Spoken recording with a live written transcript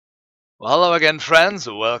Well, hello again, friends.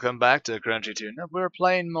 Welcome back to Crunchy Tune. We're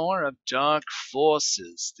playing more of Dark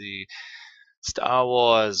Forces, the Star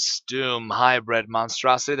Wars Doom hybrid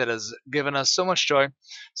monstrosity that has given us so much joy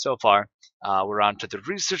so far. We're on to the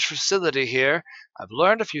research facility here. I've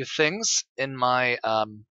learned a few things in my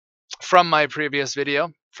from my previous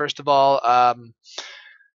video. First of all,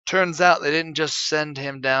 turns out they didn't just send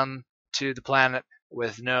him down to the planet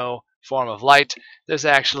with no form of light. There's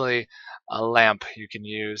actually a lamp you can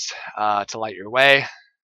use to light your way.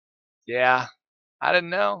 Yeah, I didn't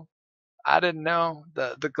know. I didn't know.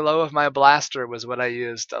 The glow of my blaster was what I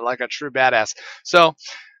used, like a true badass. So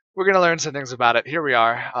we're going to learn some things about it. Here we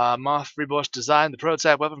are. Moff Rebush designed the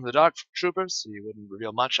prototype weapon for the Dark Troopers. He wouldn't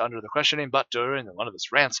reveal much under the questioning, but during one of his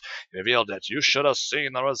rants, he revealed that you should have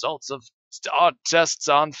seen the results of tests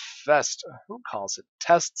on Fest. Who calls it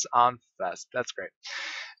tests on Fest? That's great.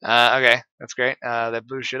 Okay, that's great. They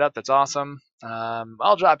blew shit up. That's awesome.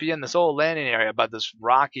 I'll drop you in this old landing area by this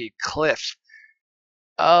rocky cliff.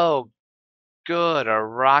 Oh, good, a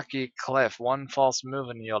rocky cliff. One false move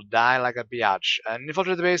and you'll die like a biatch. And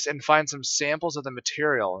infiltrate the base and find some samples of the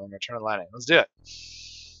material and return to landing. Let's do it.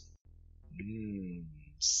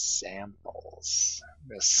 Samples. I'm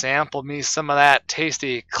gonna sample me some of that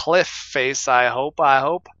tasty cliff face, I hope.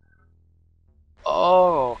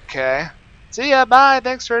 Oh, okay. See ya, bye.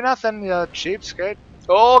 Thanks for nothing, you cheapskate.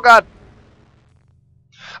 Oh, God.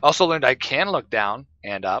 Also learned I can look down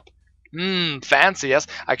and up. Fancy, yes.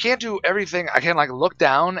 I can't do everything. I can, like, look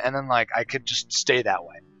down and then, like, I could just stay that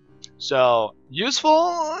way. So,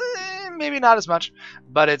 useful? Maybe not as much.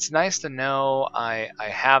 But it's nice to know I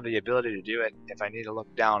have the ability to do it. If I need to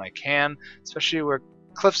look down, I can. Especially where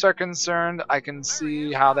cliffs are concerned. I can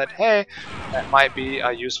see how that, hey, that might be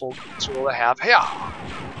a useful tool to have. Hey,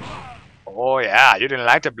 oh, yeah. You didn't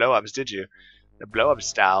like the blow-ups, did you? The blow-up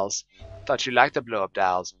styles. Thought you liked the blow-up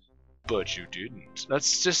dials. But you didn't.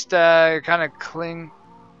 Let's just kind of cling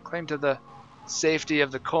to the safety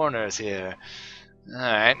of the corners here.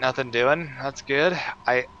 Alright, nothing doing. That's good.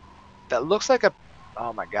 That looks like a...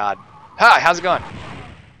 Oh my god. Hi, how's it going?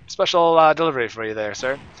 Special delivery for you there,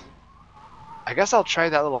 sir. I guess I'll try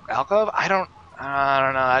that little alcove. I don't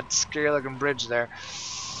know. That scary looking bridge there.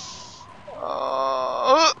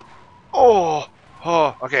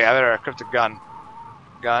 Okay, I better equip the gun.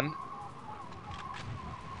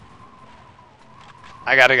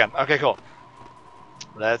 I got a gun. Okay, cool.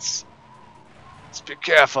 Let's be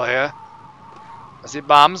careful here. I see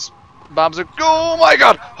bombs. Bombs are. Oh my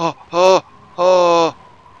god! La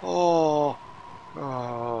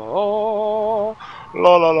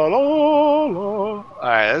la la la la.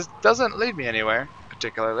 Alright, this doesn't lead me anywhere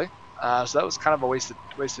particularly. So that was kind of a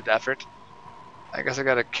wasted effort. I guess I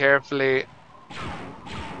gotta carefully.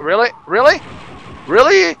 Really?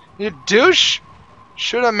 You douche!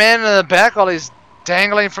 Shoot a man in the back while he's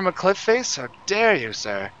dangling from a cliff face? How dare you,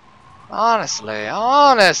 sir? Honestly,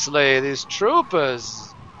 these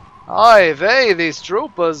troopers. Oy vey, these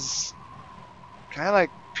troopers. Can I,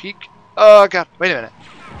 like, peek? Oh, God, wait a minute.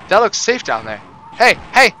 That looks safe down there. Hey,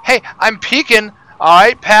 I'm peeking.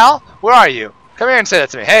 Alright, pal, where are you? Come here and say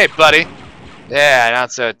that to me. Hey, buddy. Yeah,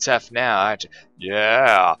 not so tough now, aren't you?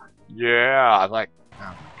 Yeah. I'm like, oh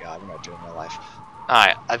my god, what am I doing in my life?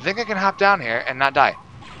 Alright, I think I can hop down here and not die.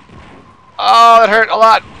 Oh, that hurt a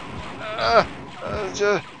lot.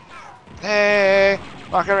 Hey,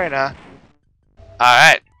 Macarena.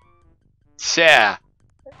 Alright. Yeah.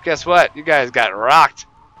 Guess what? You guys got rocked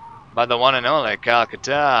by the one and only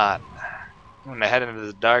Katan. I'm gonna head into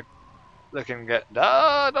this dark looking good.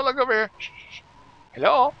 Don't look over here.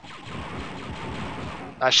 Hello?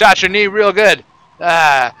 I shot your knee real good.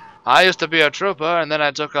 I used to be a trooper, and then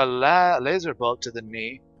I took a laser bolt to the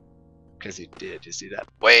knee. Because he did. You see that?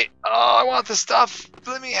 Wait. Oh, I want the stuff.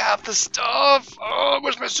 Let me have the stuff. Oh,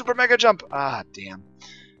 where's my super mega jump? Ah, damn.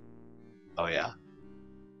 Oh, yeah.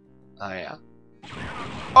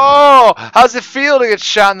 Oh, how's it feel to get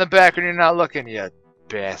shot in the back when you're not looking, you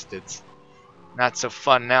bastards? Not so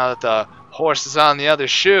fun now that the horse is on the other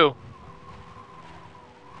shoe.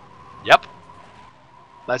 Yep.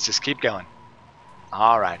 Let's just keep going.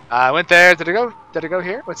 Alright. I went there. Did it go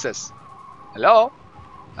here? What's this? Hello?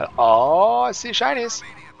 Oh, I see shinies.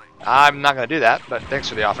 I'm not going to do that, but thanks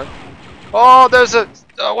for the offer. Oh, there's a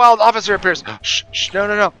wild officer appears. Shh,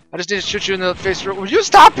 no. I just need to shoot you in the face. Will you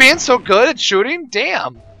stop being so good at shooting?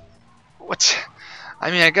 Damn. What?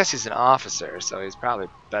 I mean, I guess he's an officer, so he's probably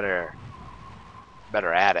better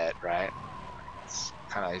at it, right? It's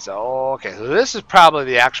kind of, okay, so this is probably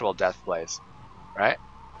the actual death place, right?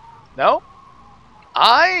 No?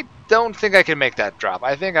 I don't think I can make that drop.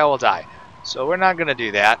 I think I will die. So we're not going to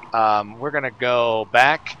do that. We're going to go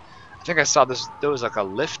back I think I saw this. There was like a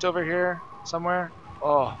lift over here somewhere.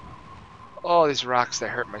 Oh, oh, these rocks, they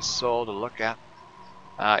hurt my soul to look at.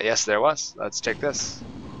 Yes, there was. Let's take this.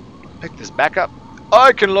 Pick this back up.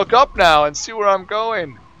 I can look up now and see where I'm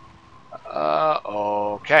going.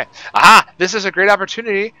 Okay. Aha! This is a great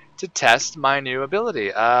opportunity to test my new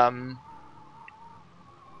ability. I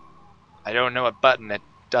don't know what button it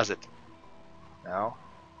does it. No.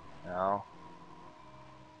 No.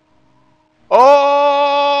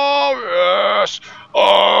 Oh, yes!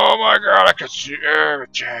 Oh my god, I can see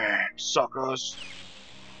everything, suckers.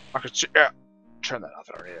 I can see... turn that off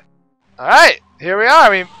already. Alright, here we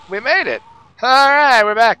are. We made it. Alright,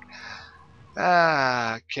 we're back.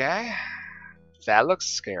 Okay. That looks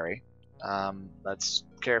scary. Let's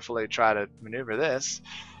carefully try to maneuver this.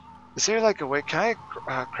 Is there like a way? Can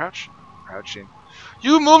I crouch? Crouching.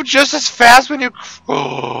 You move just as fast when you...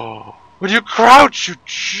 Oh, when you crouch, you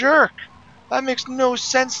jerk. That makes no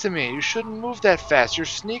sense to me. You shouldn't move that fast. You're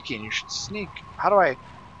sneaking. You should sneak. How do I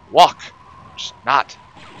walk? Just not.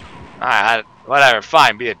 Alright, whatever.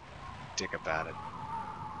 Fine. Be a dick about it.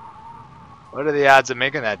 What are the odds of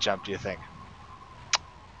making that jump, do you think?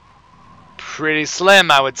 Pretty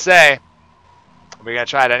slim, I would say. Are we gonna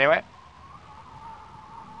try it anyway?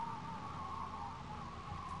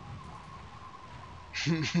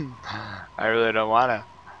 I really don't wanna,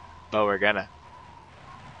 but we're gonna.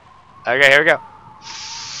 Okay, here we go.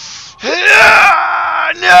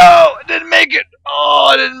 No! I didn't make it! Oh,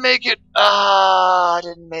 I didn't make it! Ah, I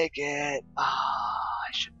didn't make it. Ah,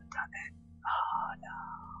 I shouldn't have done it.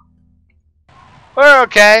 Oh, no. We're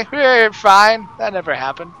okay. We're fine. That never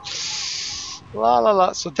happened. La la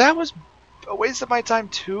la. So that was a waste of my time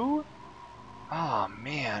too? Oh,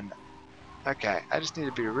 man. Okay, I just need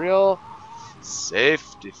to be real.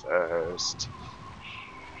 Safety first.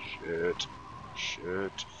 Shit.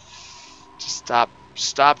 Shit. Just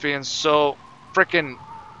stop being so freaking...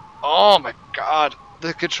 Oh my god.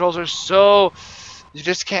 The controls are so... You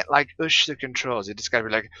just can't like push the controls. You just gotta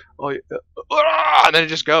be like, oh, and then it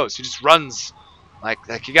just goes. He just runs.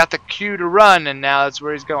 Like you got the cue to run, and now that's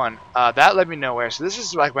where he's going. That led me nowhere. So this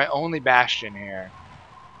is like my only bastion here,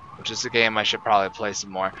 which is a game I should probably play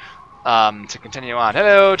some more. To continue on.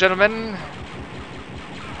 Hello, gentlemen.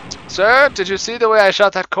 Sir, did you see the way I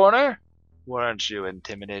shot that corner? Weren't you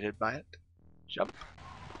intimidated by it? Jump.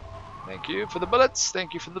 Thank you for the bullets.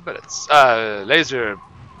 Thank you for the bullets. Laser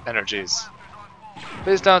energies.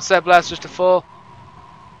 Please don't set blasters to full.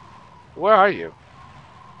 Where are you?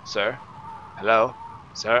 Sir? Hello?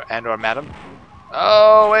 Sir and or madam?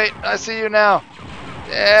 Oh, wait. I see you now.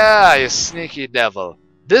 Yeah, you sneaky devil.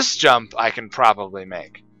 This jump I can probably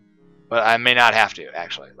make. But I may not have to,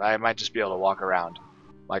 actually. I might just be able to walk around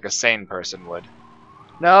like a sane person would.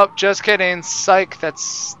 Nope, just kidding. Psych,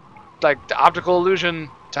 that's like the optical illusion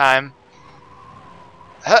time.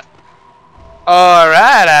 Huh.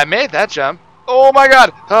 Alright, I made that jump. Oh my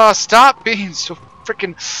god! Oh, stop being so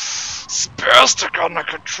freaking spastic on the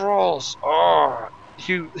controls. Oh,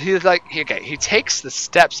 he's like he takes the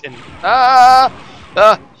steps in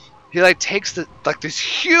he like takes these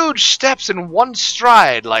huge steps in one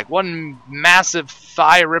stride, like one massive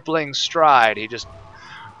thigh rippling stride. He just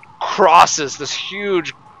crosses this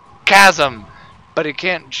huge chasm, but he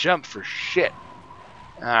can't jump for shit.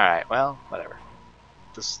 Alright, well, whatever.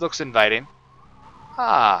 This looks inviting.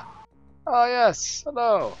 Ah. Oh yes,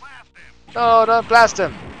 hello. No, don't blast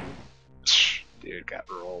him. Dude got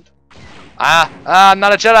rolled. I'm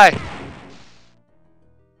not a Jedi.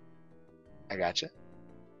 I gotcha.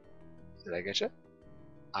 Did I get you?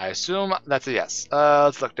 I assume that's a yes.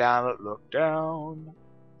 Let's look down. Let's look down.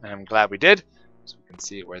 And I'm glad we did, so we can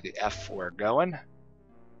see where the F we're going.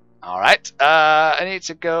 Alright, I need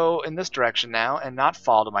to go in this direction now and not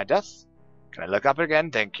fall to my death. Can I look up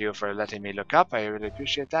again? Thank you for letting me look up. I really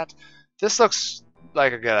appreciate that. This looks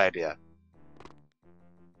like a good idea.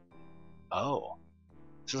 Oh.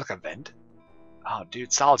 This is like a vent? Oh,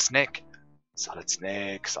 dude, solid snake. Solid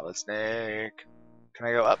snake, solid snake. Can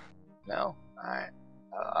I go up? No? Alright.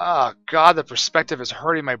 Oh, God, the perspective is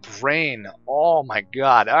hurting my brain. Oh, my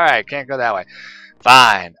God. Alright, can't go that way.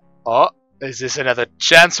 Fine. Oh, is this another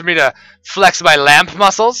chance for me to flex my lamp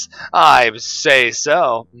muscles? I say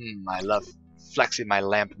so. I love flexing my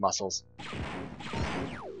lamp muscles.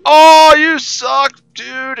 Oh, you suck,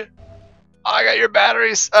 dude. I got your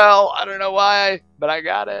battery cell. I don't know why, but I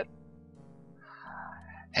got it.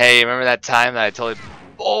 Hey, remember that time that I totally...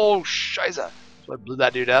 Oh, shiza. So I blew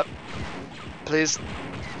that dude up. Please.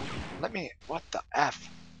 Let me... What the F?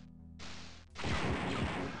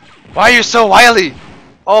 Why are you so wily?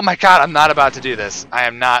 Oh my god, I'm not about to do this. I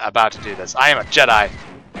am not about to do this. I am a Jedi.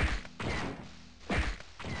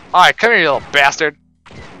 Alright, come here, you little bastard.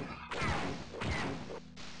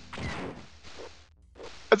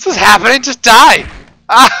 What's this happening? Just die!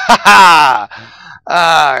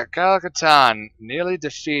 Katan nearly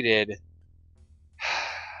defeated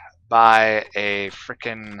by a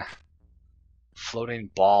frickin' floating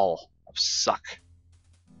ball of suck.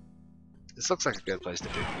 This looks like a good place to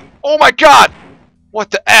be. Oh my god!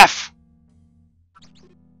 What the F?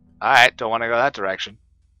 Alright, don't want to go that direction.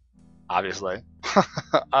 Obviously.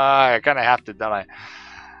 I kind of have to, don't I?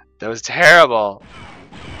 That was terrible.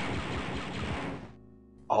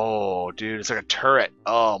 Oh, dude, it's like a turret.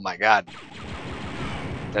 Oh my god.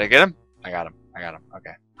 Did I get him? I got him. I got him.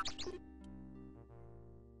 Okay.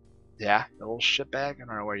 Yeah, the little shitbag. I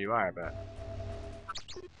don't know where you are, but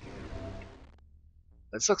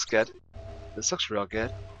this looks good. This looks real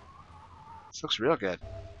good. This looks real good.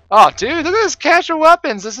 Oh, dude, look at this cache of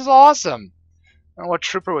weapons. This is awesome. I don't know what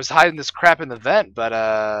trooper was hiding this crap in the vent, but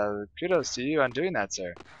kudos to you on doing that,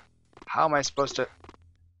 sir. How am I supposed to?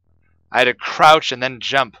 I had to crouch and then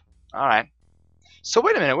jump. All right. So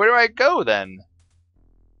wait a minute. Where do I go then?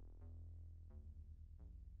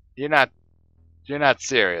 You're not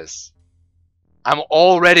serious. I'm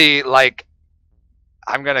already like,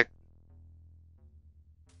 I'm gonna.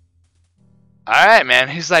 All right, man.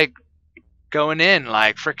 He's like going in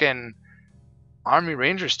like freaking Army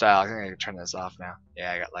Ranger style. I think I can turn this off now.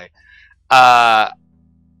 Yeah, I got light.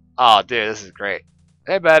 Oh, dude, this is great.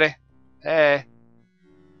 Hey, buddy. Hey.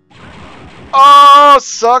 Oh,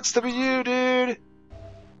 sucks to be you, dude.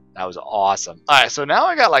 That was awesome. Alright, so now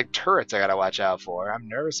I got like turrets I gotta watch out for. I'm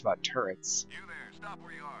nervous about turrets. You there, stop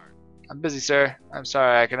where you are. I'm busy, sir. I'm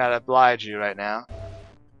sorry I cannot oblige you right now.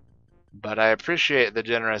 But I appreciate the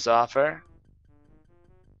generous offer.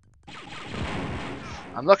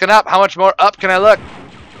 I'm looking up. How much more up can I look?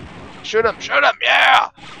 Shoot him, yeah!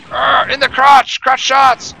 In the crotch! Crotch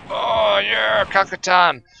shots! Oh, yeah,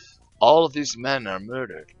 Katan. All of these men are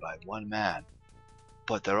murdered by one man.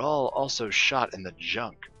 But they're all also shot in the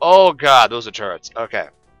junk. Oh god, those are turrets. Okay.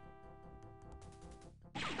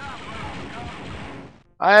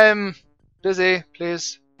 I'm busy,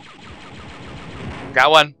 please. Got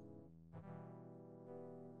one.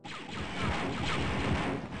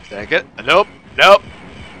 Did I get it? Nope. Nope.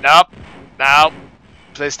 Nope. Nope.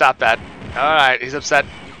 Please stop that. Alright, he's upset.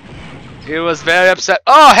 He was very upset.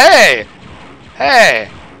 Oh, hey! Hey!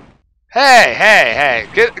 Hey!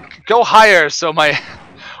 Go higher so my...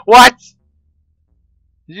 What?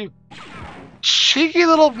 You cheeky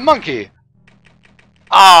little monkey.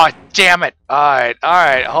 Oh, damn it. Alright.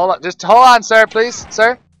 Hold on. Just hold on, sir, please.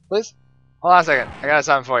 Sir, please. Hold on a second. I got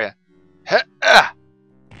something for you.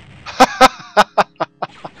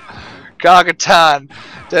 Katan,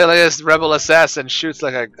 deadliest rebel assassin, throws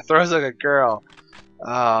like a girl.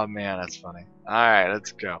 Oh man, that's funny. Alright,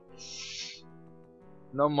 let's go.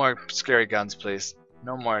 No more scary guns, please.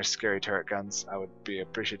 No more scary turret guns. I would be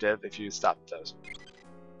appreciative if you stopped those.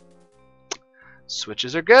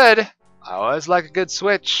 Switches are good. I always like a good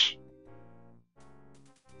switch.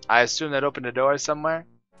 I assume that opened a door somewhere.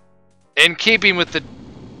 In keeping with the...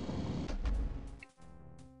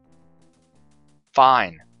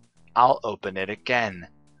 Fine. I'll open it again.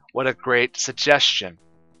 What a great suggestion.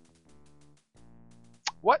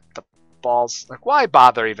 What the balls? Like, why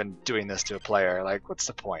bother even doing this to a player? Like, what's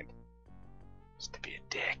the point? Just to be a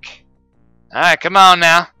dick. Alright, come on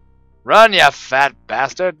now. Run, you fat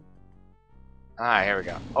bastard. Alright, here we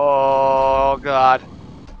go. Oh, God.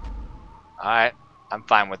 Alright, I'm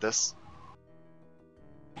fine with this.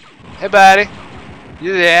 Hey, buddy.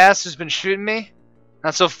 You the ass who's been shooting me?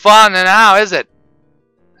 Not so fun now, is it?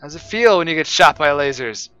 How's it feel when you get shot by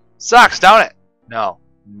lasers? Sucks, don't it? No.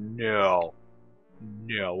 No.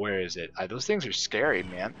 No, where is it? Those things are scary,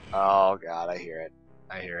 man. Oh, God, I hear it.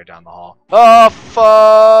 I hear it down the hall. Oh,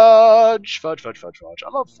 fudge! Fudge. I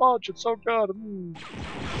love fudge. It's so good. Mm.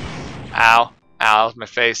 Ow. Ow, my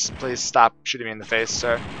face. Please stop shooting me in the face,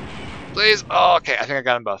 sir. Please. Oh, okay. I think I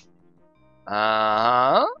got them both.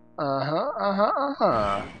 Oh,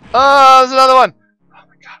 there's another one. Oh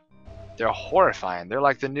my god. They're horrifying. They're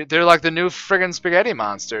like the new friggin' spaghetti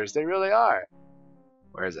monsters. They really are.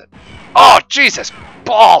 Where is it? Oh, Jesus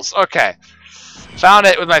balls. Okay. Found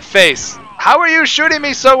it with my face. How are you shooting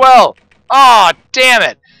me so well? Oh, damn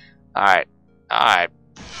it. Alright. Alright,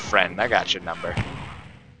 friend. I got your number.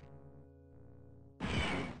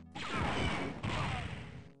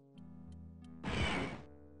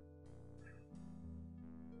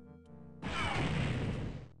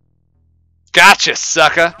 Gotcha,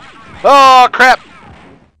 sucker. Oh, crap.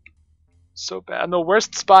 So bad. I'm the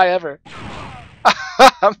worst spy ever.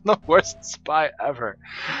 I'm the worst spy ever.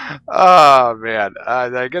 Oh man.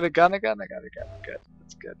 Did I get a gun again? I got a gun. Good.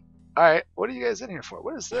 That's good. Alright, what are you guys in here for?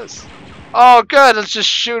 What is this? Oh good, let's just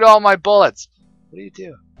shoot all my bullets. What do you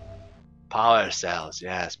do? Power cells,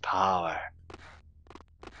 yes, power.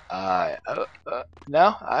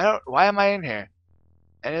 No, I don't. Why am I in here?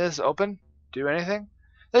 Any of this open? Do anything?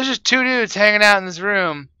 There's just two dudes hanging out in this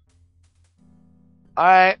room.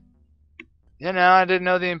 Alright. You know, I didn't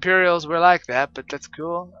know the Imperials were like that, but that's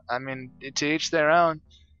cool. I mean, to each their own.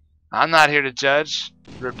 I'm not here to judge.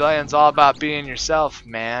 Rebellion's all about being yourself,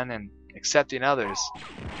 man, and accepting others.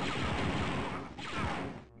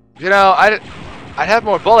 You know, I'd have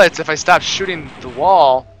more bullets if I stopped shooting the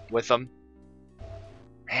wall with them.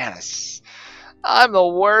 Man, I'm the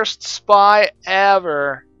worst spy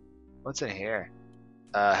ever. What's in here?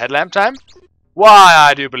 Headlamp time? Why,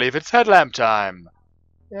 I do believe it's headlamp time.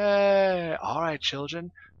 Yay! Alright, children,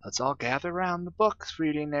 let's all gather around the books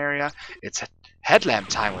reading area. It's headlamp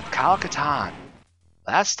time with Katan.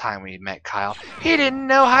 Last time we met Kyle, he didn't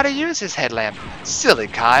know how to use his headlamp. Silly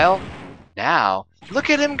Kyle. Now, look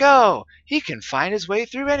at him go. He can find his way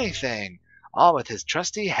through anything. All with his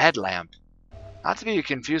trusty headlamp. Not to be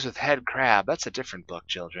confused with Head Crab. That's a different book,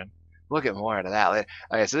 children. We'll get more into that later.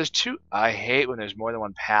 Okay, so there's two. I hate when there's more than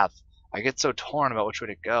one path. I get so torn about which way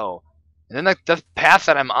to go. And then the path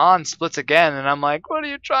that I'm on splits again, and I'm like, what are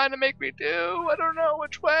you trying to make me do? I don't know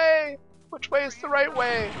which way. Which way is the right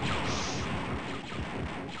way?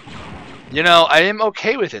 You know, I am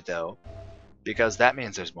okay with it, though, because that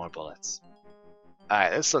means there's more bullets.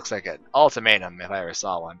 Alright, this looks like an ultimatum if I ever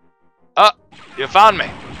saw one. Oh, you found me.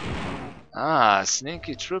 Ah,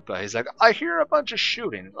 sneaky trooper. He's like, I hear a bunch of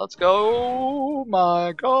shooting. Let's go. Oh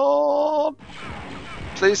my god.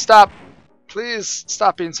 Please stop. Please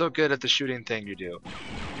stop being so good at the shooting thing you do.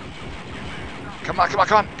 Come on, come on,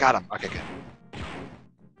 come on. Got him. Okay, good.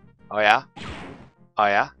 Oh yeah? Oh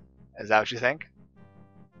yeah? Is that what you think?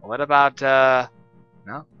 What about, no?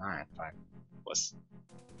 Alright, fine. Wuss.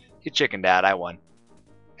 You chickened out. I won.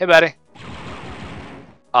 Hey, buddy.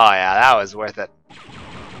 Oh yeah, that was worth it.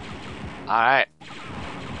 Alright.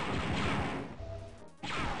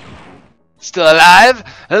 Still alive?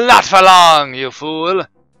 Not for long, you fool!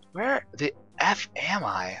 Where the F am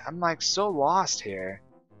I? I'm like so lost here.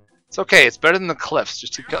 It's okay, it's better than the cliffs.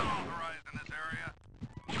 Just to go.